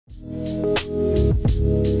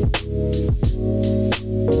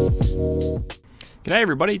G'day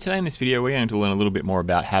everybody, today in this video we're going to learn a little bit more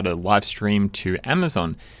about how to live stream to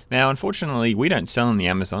Amazon. Now unfortunately we don't sell on the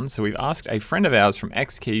Amazon, so we've asked a friend of ours from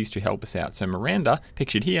X Keys to help us out. So Miranda,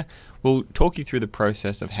 pictured here, will talk you through the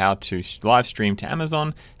process of how to live stream to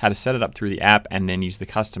Amazon, how to set it up through the app, and then use the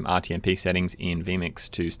custom RTMP settings in vMix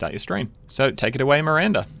to start your stream. So take it away,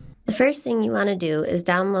 Miranda. The first thing you want to do is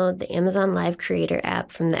download the Amazon Live Creator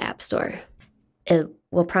app from the App Store. It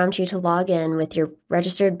will prompt you to log in with your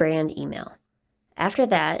registered brand email. After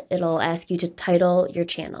that, it'll ask you to title your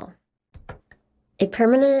channel. A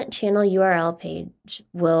permanent channel URL page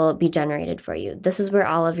will be generated for you. This is where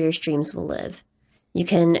all of your streams will live. You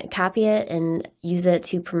can copy it and use it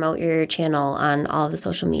to promote your channel on all of the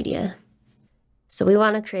social media. So we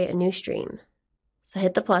want to create a new stream. So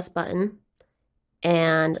hit the plus button,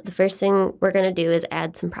 and the first thing we're going to do is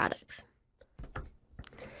add some products.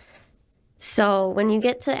 So when you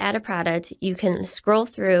get to add a product, you can scroll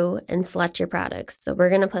through and select your products. So we're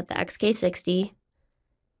going to put the XK60,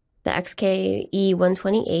 the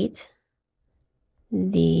XKE128,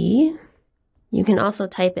 you can also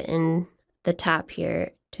type it in the top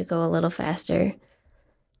here to go a little faster,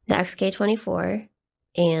 the XK24,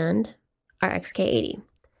 and our XK80.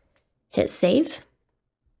 Hit save.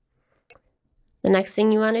 The next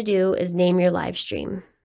thing you want to do is name your live stream.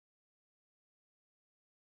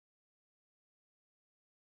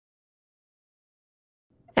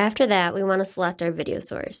 After that, we want to select our video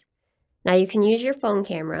source. Now you can use your phone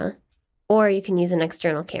camera or you can use an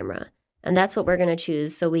external camera, and that's what we're going to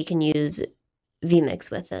choose so we can use vMix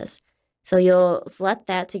with this. So you'll select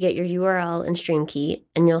that to get your URL and stream key,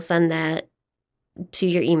 and you'll send that to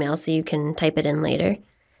your email so you can type it in later.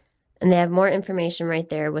 And they have more information right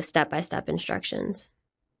there with step-by-step instructions.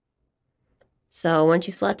 So once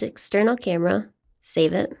you select external camera,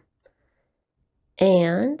 save it,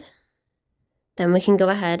 and then we can go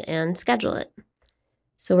ahead and schedule it.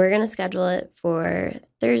 So we're going to schedule it for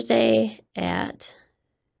Thursday at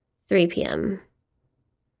 3 p.m.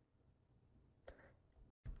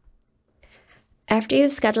 After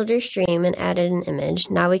you've scheduled your stream and added an image,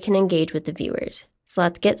 now we can engage with the viewers. So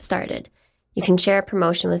let's get started. You can share a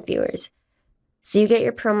promotion with viewers. So you get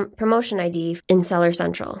your promotion ID in Seller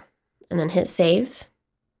Central, and then hit save,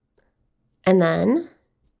 and then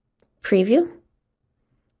preview.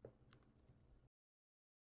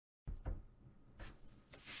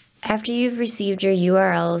 After you've received your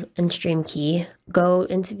URL and stream key, go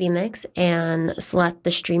into vMix and select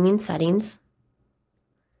the streaming settings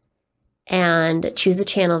and choose a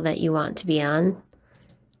channel that you want to be on.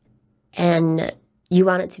 And you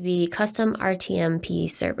want it to be custom RTMP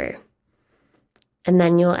server. And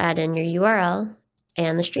then you'll add in your URL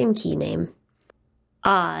and the stream key name.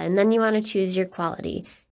 And then you want to choose your quality.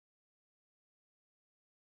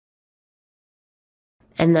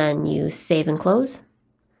 And then you save and close.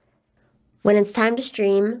 When it's time to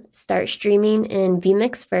stream, start streaming in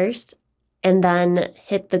vMix first, and then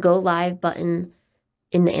hit the Go Live button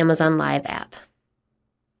in the Amazon Live app.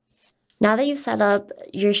 Now that you've set up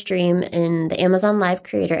your stream in the Amazon Live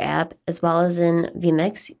Creator app, as well as in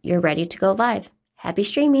vMix, you're ready to go live. Happy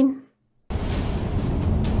streaming!